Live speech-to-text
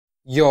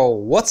Yo,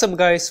 what's up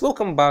guys,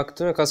 welcome back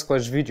to another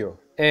Squash video.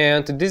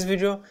 And in this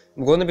video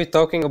I'm gonna be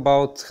talking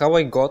about how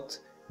I got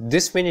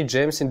this many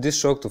gems in this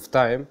short of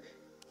time.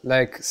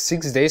 Like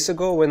 6 days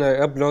ago when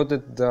I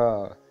uploaded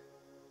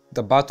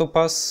the Battle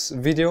Pass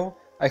video,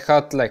 I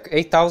had like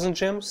 8,000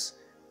 gems,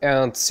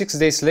 and 6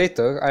 days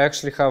later I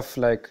actually have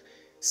like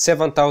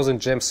 7,000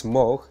 gems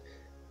more.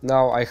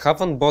 Now I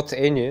haven't bought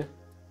any,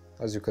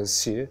 as you can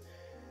see,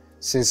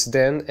 since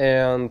then,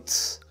 and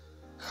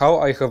how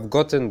I have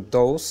gotten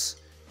those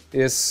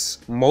is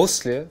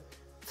mostly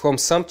from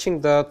something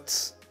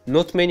that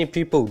not many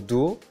people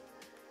do,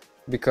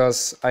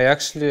 because I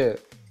actually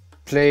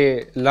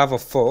play Lava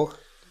 4.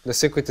 The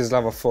secret is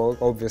Lava 4,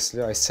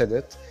 obviously, I said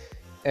it.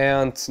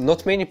 And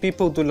not many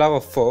people do Lava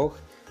 4.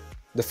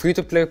 The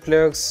free-to-play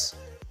players,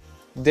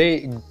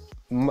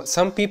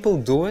 some people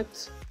do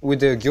it with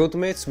their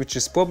guildmates, which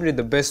is probably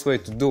the best way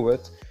to do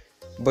it,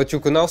 but you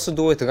can also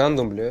do it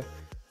randomly.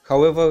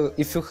 However,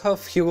 if you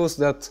have heroes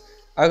that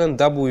aren't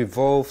double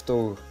evolved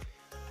or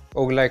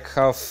like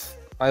have,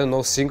 I don't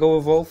know, single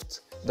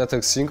evolved, that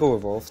are single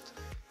evolved,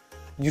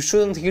 you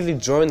shouldn't really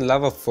join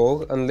Lava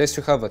 4 unless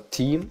you have a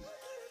team,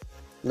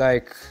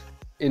 like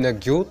in a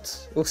guild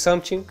or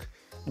something,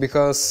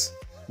 because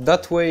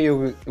that way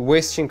you're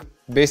wasting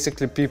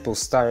basically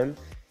people's time.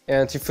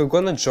 And if you're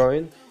gonna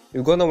join,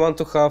 you're gonna want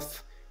to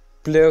have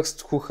players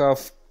who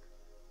have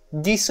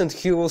decent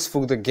heroes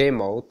for the game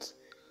mode,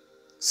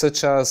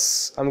 such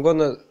as, I'm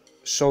gonna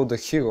show the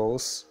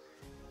heroes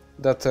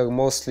that are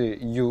mostly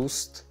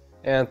used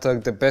and are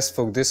the best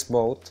for this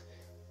mode,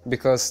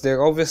 because there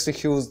are obviously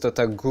heroes that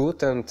are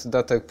good and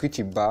that are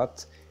pretty bad.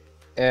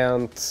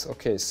 And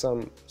okay,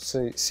 so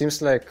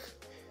seems like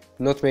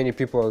not many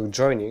people are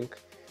joining.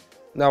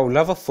 Now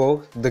Lava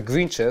 4, the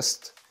green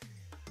chest,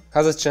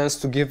 has a chance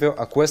to give you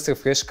a quest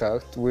refresh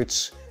card,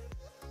 which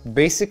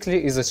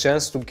basically is a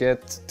chance to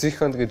get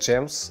 300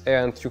 gems,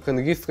 and you can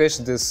refresh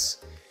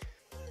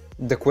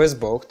the quest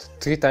board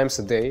 3 times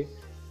a day.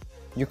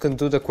 You can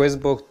do the quest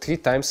board 3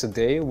 times a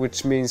day,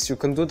 which means you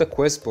can do the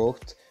quest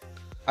board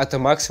at a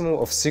maximum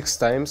of 6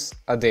 times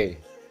a day.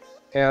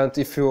 And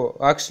if you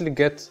actually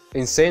get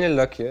insanely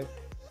lucky,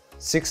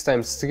 6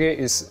 times 3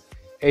 is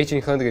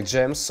 1800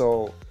 gems,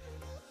 so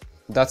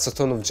that's a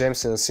ton of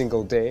gems in a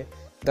single day.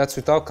 That's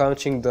without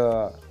counting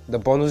the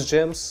bonus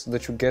gems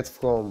that you get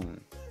from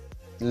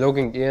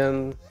logging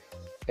in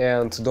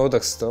and the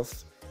other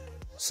stuff.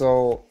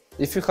 So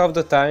if you have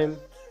the time,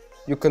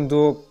 you can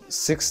do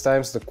 6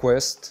 times the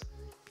quest,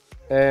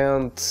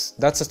 and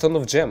that's a ton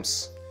of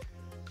gems.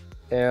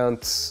 And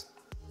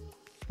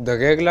the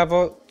rare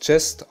lava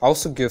chest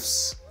also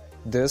gives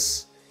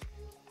this,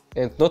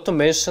 and not to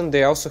mention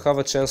they also have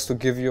a chance to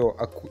give you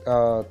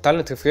a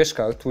talent refresh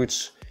card,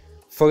 which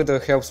further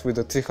helps with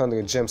the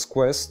 300 gems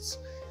quests.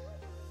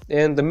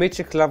 And the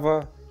mythic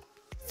lava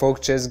 4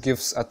 chest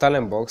gives a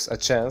talent box a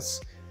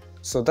chance,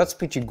 so that's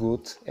pretty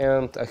good,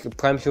 and a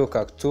prime hero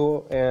card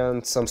too,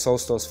 and some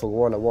soulstones for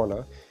Walla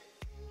Walla.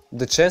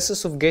 The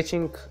chances of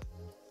getting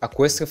a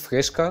quest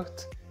refresh card,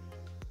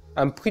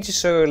 I'm pretty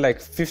sure like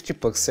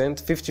 50%,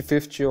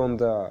 50-50 on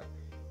the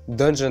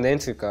dungeon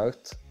entry card,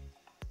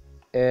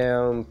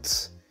 and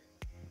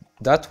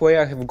that way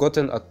I have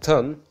gotten a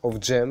ton of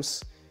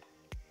gems.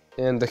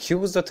 And the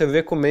heroes that I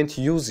recommend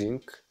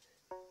using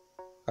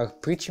are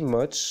pretty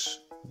much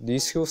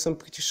these heroes, I'm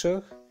pretty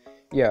sure.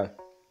 Yeah,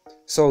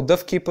 so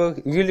Dove Keeper,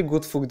 really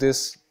good for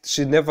this,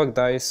 she never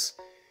dies.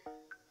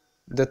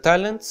 The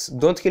talents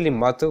don't really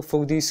matter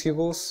for these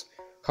heroes.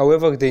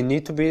 However, they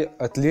need to be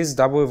at least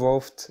double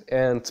evolved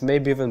and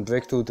maybe even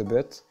breakthrough a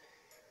bit.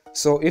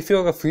 So if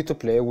you're a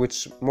free-to-play,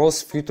 which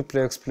most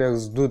free-to-play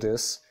players do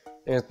this,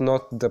 and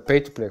not the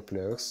pay-to-play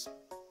players,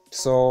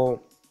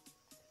 so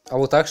I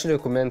would actually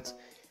recommend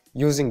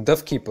using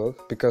Dove Keeper,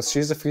 because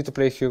she's a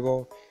free-to-play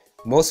hero,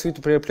 most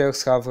free-to-play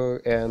players have her,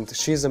 and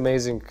she's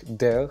amazing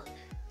there.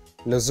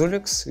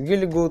 Lazulix,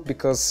 really good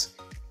because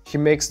he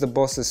makes the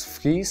bosses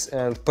freeze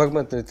and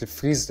permanently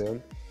freeze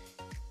them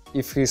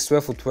if he's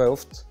 12 or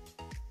 12th.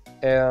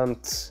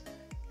 And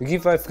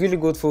Revive, really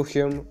good for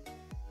him.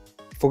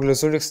 For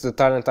Lazulix the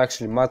talent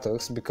actually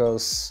matters,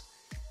 because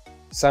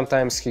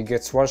sometimes he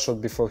gets one shot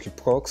before he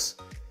procs.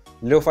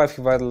 Level 5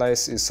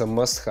 Revitalize is a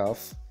must have.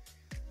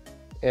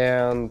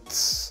 And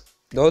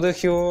the other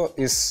hero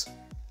is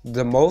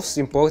the most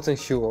important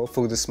hero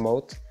for this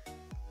mode.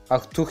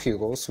 Are 2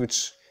 heroes,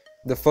 which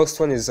the first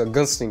one is a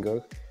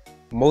Gunslinger.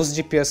 Most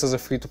GPS as a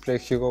free-to-play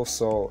hero,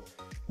 so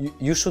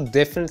you should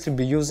definitely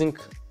be using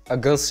a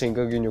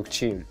Gunslinger in your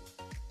team.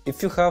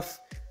 If you have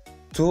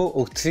 2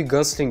 or 3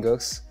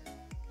 Gunslingers,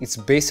 it's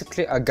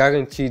basically a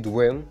guaranteed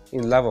win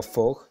in Lava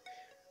 4.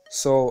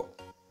 So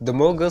the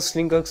more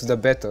Gunslingers the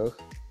better.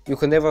 You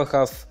can never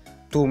have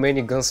too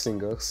many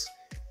Gunslingers.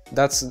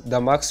 That's the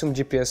maximum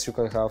GPS you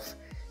can have.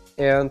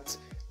 And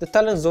the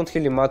talents don't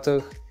really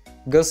matter.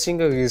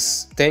 Gunslinger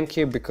is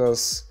tanky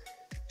because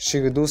she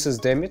reduces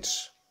damage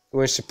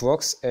when she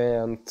procs,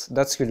 and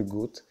that's really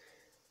good.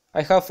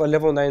 I have a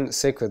level 9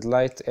 Sacred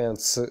Light and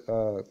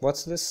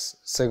what's this?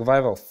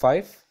 Survival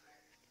 5.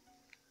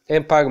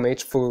 Empire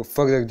Mage for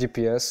further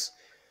DPS.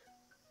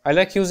 I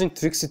like using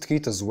Trixie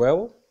Treat as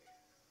well.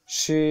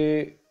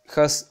 She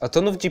has a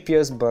ton of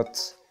DPS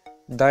but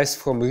dies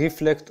from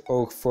Reflect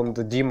or from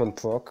the Demon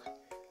proc.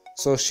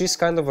 So she's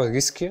kind of a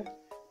risky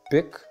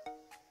pick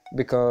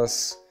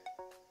because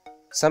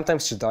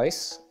sometimes she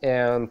dies,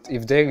 and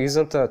if there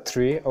isn't a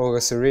tree or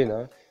a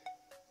Serena,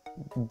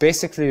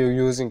 basically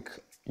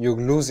you're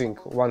losing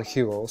one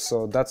hero,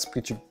 so that's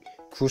pretty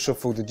crucial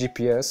for the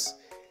DPS.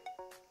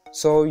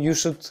 So you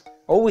should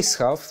always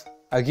have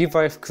a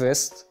revive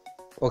quest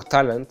or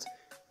talent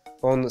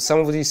on some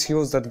of these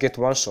heroes that get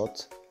one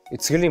shot.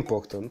 It's really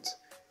important,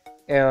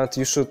 and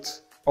you should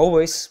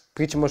always,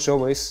 pretty much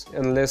always,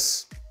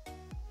 unless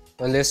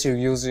you're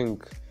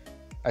using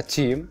a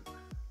team,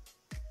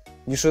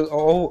 you should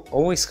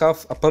always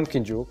have a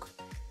Pumpkin Duke,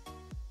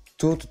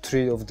 2 to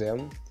 3 of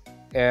them,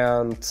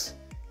 and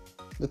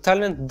the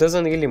talent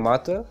doesn't really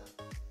matter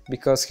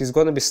because he's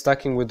gonna be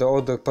stacking with the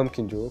other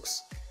Pumpkin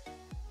Dukes,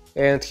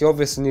 and he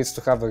obviously needs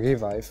to have a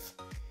revive.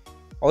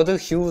 Other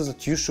heroes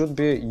that you should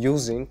be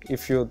using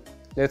if you,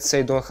 let's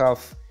say, don't have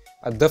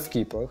a Death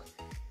Keeper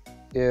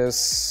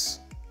is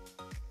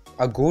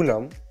a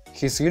Golem.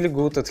 He's really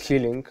good at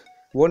healing.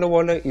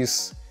 Waller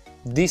is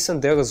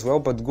decent there as well,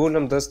 but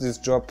Golem does this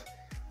job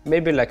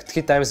maybe like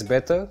 3 times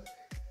better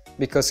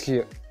because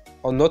he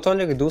not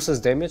only reduces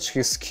damage,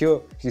 his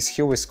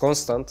heal is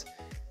constant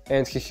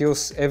and he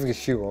heals every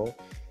hero,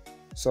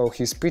 so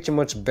he's pretty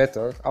much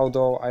better,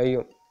 although I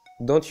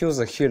don't use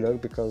a healer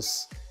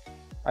because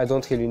I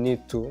don't really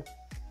need to.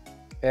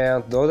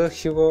 And the other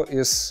hero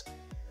is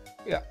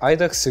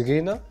either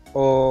Serena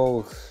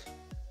or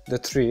the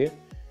Tree.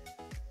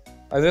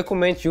 I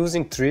recommend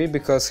using Tree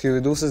because he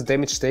reduces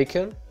damage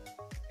taken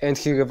and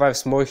he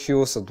revives more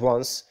heroes at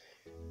once.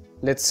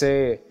 Let's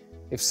say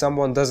if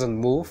someone doesn't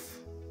move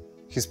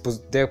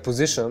their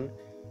position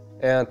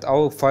and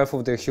all 5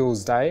 of their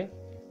heroes die,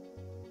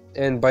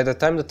 and by the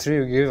time the Tree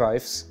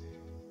revives,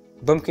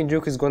 Pumpkin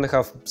Duke is gonna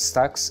have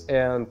stacks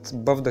and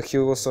buff the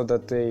heroes so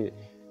that they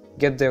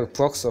get their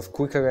procs off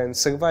quicker and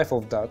survive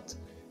of that.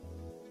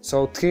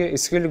 So Tree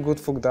is really good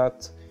for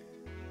that.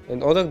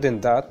 And other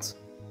than that,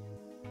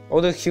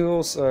 other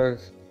heroes are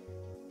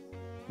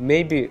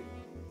maybe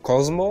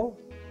Cosmo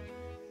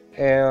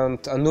and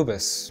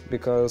Anubis,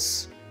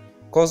 because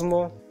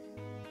Cosmo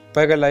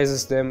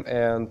paralyzes them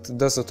and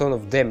does a ton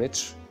of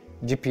damage.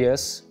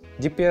 DPS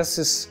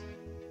is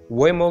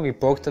way more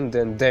important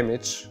than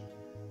damage.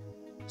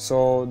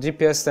 So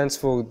DPS stands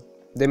for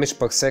damage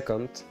per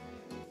second.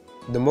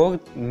 The more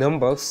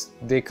numbers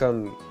they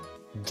can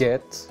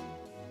get,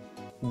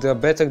 the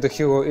better the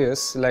hero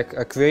is. Like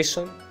a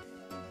Creation,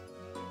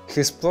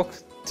 his proc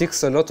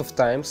ticks a lot of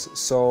times,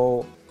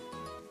 so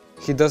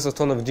he does a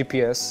ton of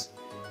DPS.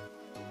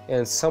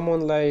 And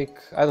someone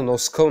like, I don't know,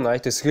 Skull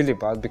Knight is really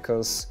bad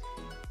because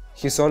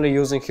he's only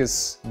using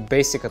his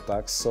basic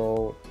attacks,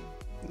 so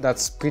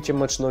that's pretty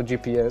much no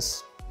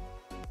DPS.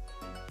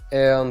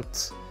 And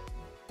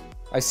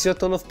I see a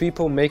ton of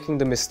people making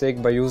the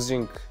mistake by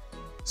using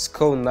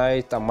Skull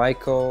Knight, a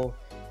Michael,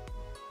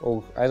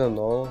 or I don't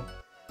know,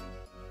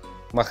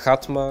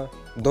 Mahatma.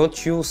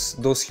 Don't use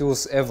those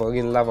heroes ever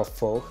in Lava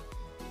 4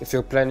 if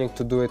you're planning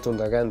to do it on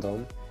the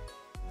random.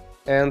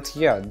 And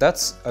yeah,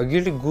 that's a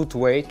really good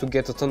way to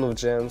get a ton of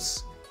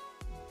gems.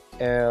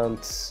 And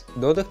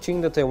the other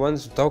thing that I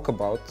wanted to talk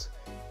about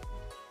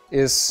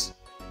is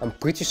I'm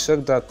pretty sure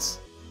that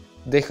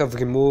they have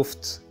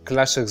removed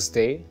Clasher's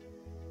Day.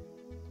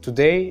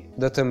 Today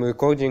that I'm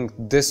recording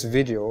this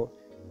video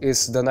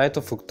is the 9th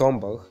of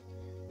October,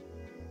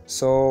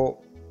 so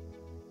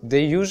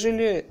they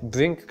usually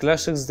bring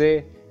Clasher's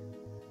Day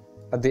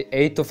at the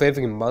 8th of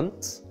every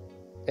month,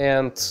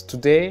 and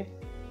today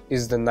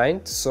is the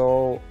 9th,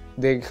 so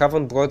they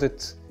haven't brought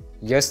it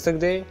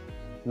yesterday,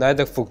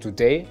 neither for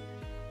today,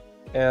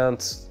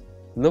 and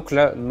no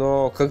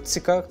courtesy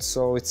card,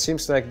 so it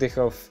seems like they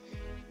have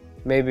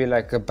maybe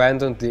like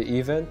abandoned the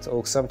event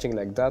or something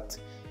like that,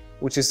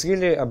 which is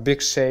really a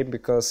big shame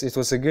because it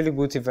was a really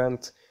good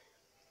event,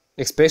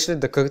 especially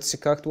the courtesy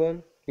card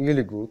one,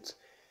 really good.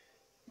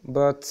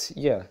 But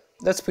yeah,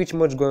 that's pretty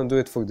much gonna do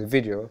it for the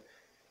video.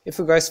 If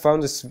you guys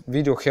found this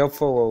video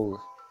helpful or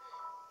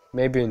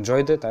maybe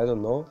enjoyed it, I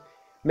don't know,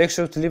 make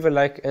sure to leave a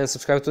like and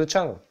subscribe to the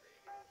channel.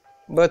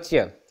 But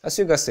yeah, I'll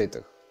see you guys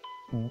later.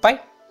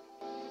 Bye!